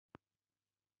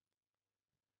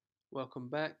Welcome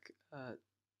back.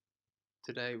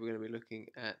 Today we're going to be looking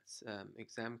at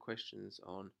exam questions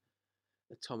on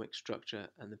atomic structure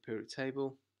and the periodic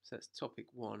table. So that's topic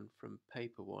 1 from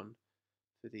paper 1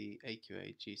 for the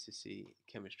AQA GCSE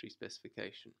Chemistry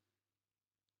specification.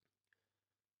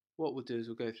 What we'll do is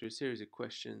we'll go through a series of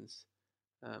questions.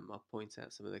 I'll point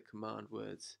out some of the command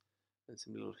words and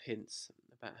some little hints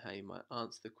about how you might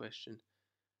answer the question,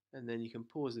 and then you can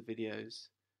pause the videos,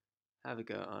 have a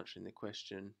go at answering the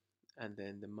question, and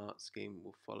then the mark scheme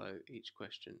will follow each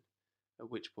question, at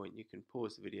which point you can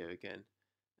pause the video again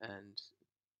and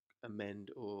amend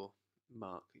or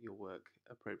mark your work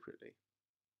appropriately.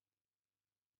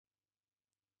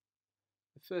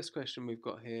 The first question we've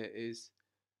got here is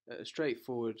a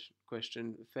straightforward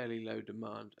question, fairly low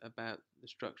demand, about the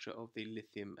structure of the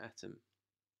lithium atom.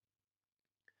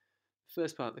 The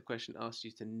first part of the question asks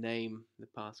you to name the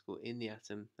particle in the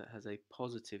atom that has a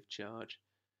positive charge.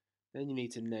 Then you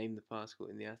need to name the particle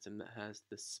in the atom that has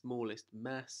the smallest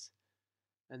mass,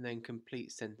 and then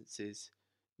complete sentences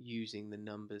using the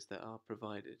numbers that are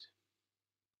provided.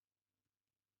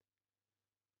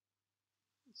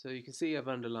 So you can see I've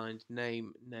underlined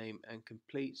name, name, and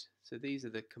complete. So these are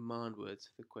the command words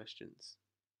for the questions.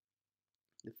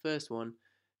 The first one,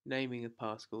 naming a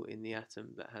particle in the atom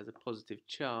that has a positive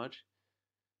charge.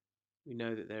 We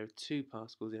know that there are two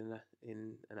particles in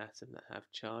an atom that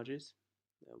have charges.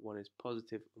 One is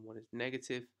positive and one is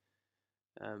negative.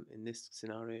 In this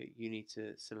scenario, you need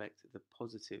to select the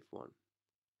positive one.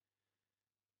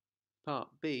 Part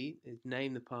B is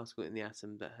name the particle in the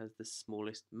atom that has the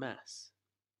smallest mass.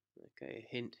 Okay,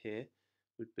 a hint here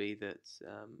would be that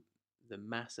the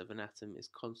mass of an atom is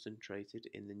concentrated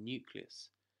in the nucleus.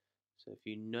 So if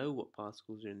you know what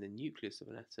particles are in the nucleus of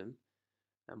an atom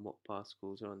and what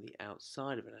particles are on the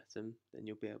outside of an atom, then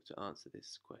you'll be able to answer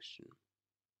this question.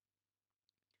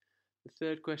 The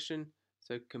third question,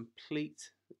 so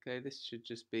complete, okay, this should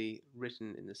just be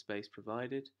written in the space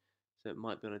provided. So it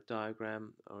might be on a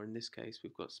diagram, or in this case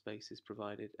we've got spaces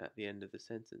provided at the end of the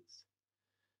sentence.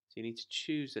 So you need to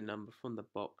choose a number from the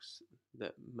box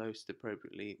that most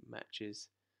appropriately matches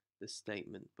the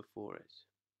statement before it.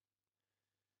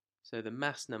 So the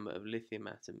mass number of lithium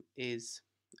atom is,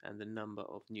 and the number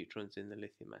of neutrons in the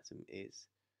lithium atom is.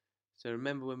 So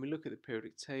remember, when we look at the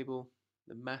periodic table,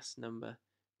 the mass number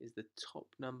is the top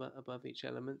number above each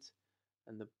element,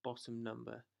 and the bottom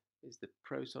number is the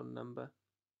proton number.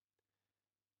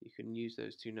 You can use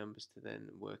those two numbers to then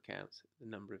work out the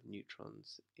number of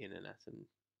neutrons in an atom.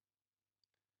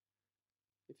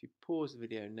 If you pause the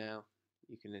video now,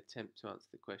 you can attempt to answer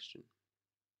the question.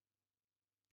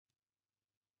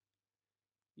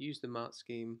 Use the mark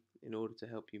scheme in order to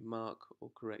help you mark or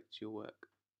correct your work.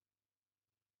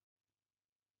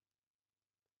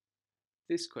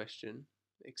 This question,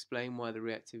 explain why the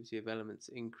reactivity of elements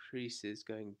increases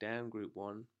going down group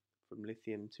 1 from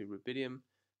lithium to rubidium,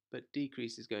 but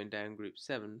decreases going down group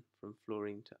 7 from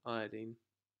fluorine to iodine,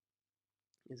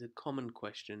 is a common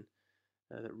question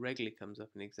that regularly comes up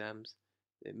in exams.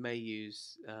 It may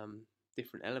use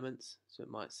different elements, so it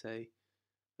might say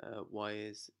why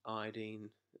is iodine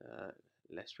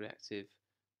less reactive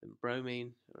than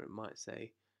bromine, or it might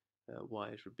say why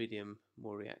is rubidium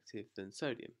more reactive than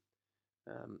sodium.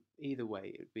 Either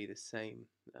way, it would be the same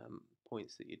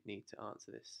points that you'd need to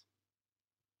answer this.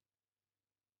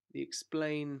 The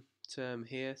explain term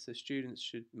here, so students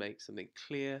should make something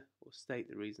clear or state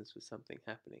the reasons for something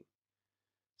happening.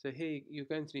 So here you're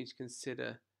going to need to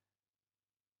consider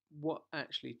what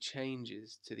actually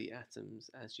changes to the atoms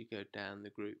as you go down the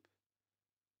group.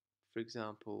 For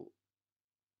example,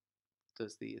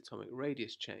 does the atomic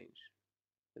radius change?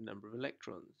 The number of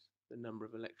electrons? The number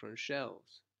of electron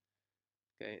shells?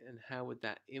 Okay, and how would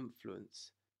that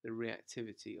influence the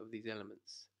reactivity of these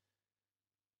elements?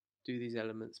 Do these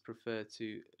elements prefer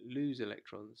to lose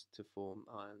electrons to form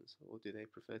ions, or do they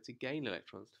prefer to gain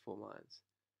electrons to form ions?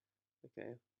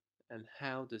 Okay, and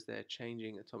how does their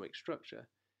changing atomic structure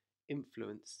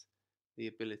influence the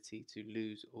ability to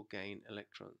lose or gain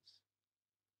electrons?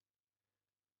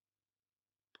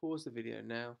 Pause the video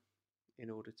now in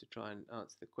order to try and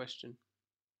answer the question.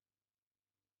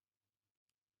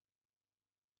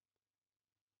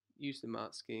 Use the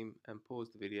mark scheme and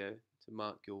pause the video to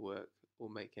mark your work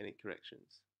or make any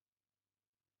corrections.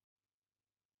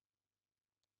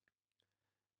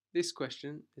 This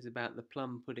question is about the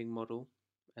plum pudding model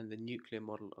and the nuclear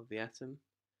model of the atom,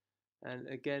 and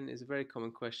again is a very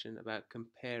common question about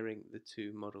comparing the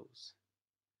two models.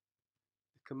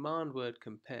 The command word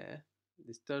compare,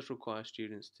 this does require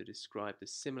students to describe the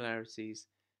similarities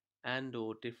and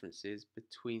or differences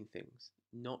between things,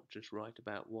 not just write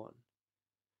about one.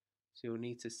 So you'll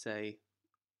need to say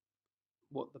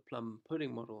what the plum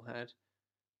pudding model had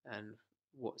and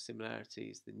what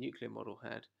similarities the nuclear model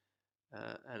had,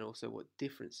 and also what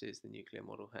differences the nuclear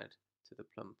model had to the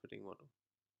plum pudding model.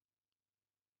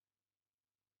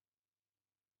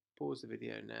 Pause the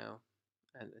video now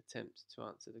and attempt to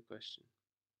answer the question.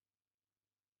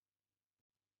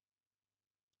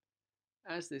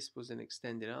 As this was an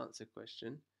extended answer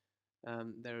question,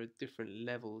 there are different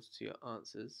levels to your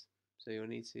answers, so you'll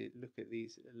need to look at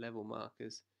these level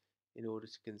markers in order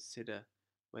to consider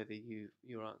whether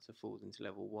your answer falls into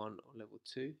level 1 or level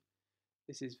 2.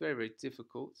 This is very, very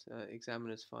difficult.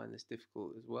 Examiners find this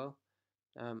difficult as well,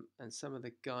 and some of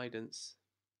the guidance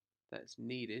that's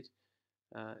needed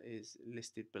is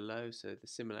listed below, so the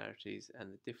similarities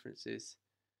and the differences.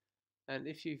 And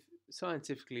if you've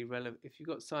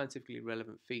got scientifically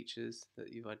relevant features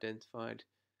that you've identified,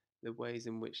 the ways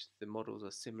in which the models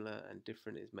are similar and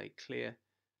different is made clear,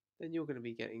 then you're going to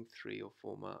be getting 3 or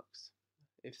 4 marks.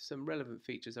 If some relevant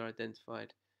features are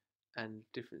identified and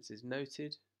differences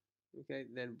noted, okay,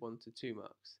 then 1 to 2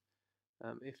 marks.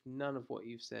 If none of what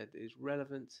you've said is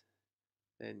relevant,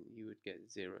 then you would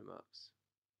get 0 marks.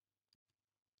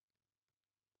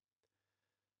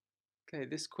 Okay,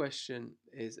 this question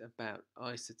is about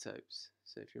isotopes.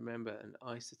 So if you remember, an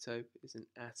isotope is an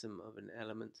atom of an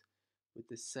element with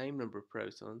the same number of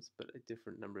protons but a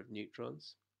different number of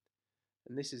neutrons.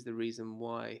 And this is the reason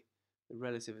why the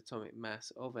relative atomic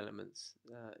mass of elements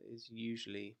is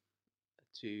usually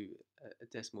to a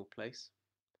decimal place.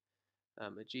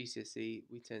 At GCSE,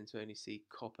 we tend to only see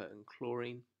copper and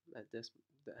chlorine that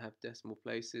have decimal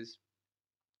places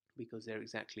because they're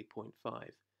exactly 0.5.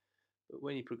 But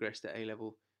when you progress to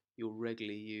A-level, you'll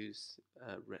regularly use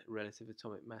relative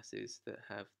atomic masses that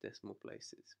have decimal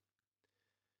places.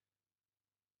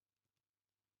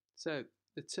 So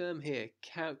the term here,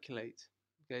 calculate,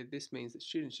 okay, this means that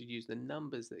students should use the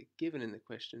numbers that are given in the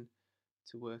question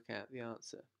to work out the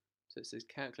answer. So it says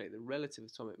calculate the relative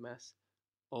atomic mass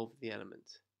of the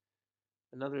element.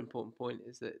 Another important point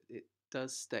is that it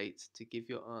does state to give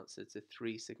your answer to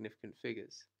 3 significant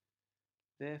figures.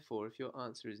 Therefore, if your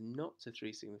answer is not to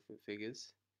 3 significant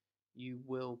figures, you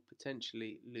will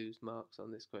potentially lose marks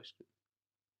on this question.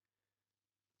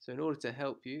 So in order to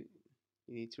help you,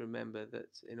 you need to remember that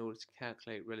in order to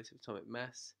calculate relative atomic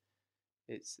mass,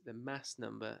 it's the mass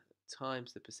number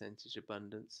times the percentage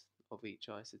abundance of each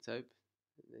isotope,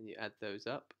 and then you add those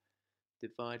up,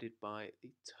 divided by the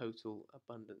total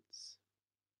abundance.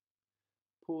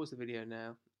 Pause the video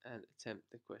now and attempt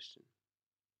the question.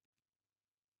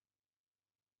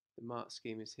 The mark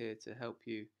scheme is here to help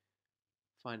you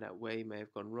find out where you may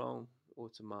have gone wrong or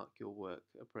to mark your work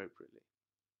appropriately.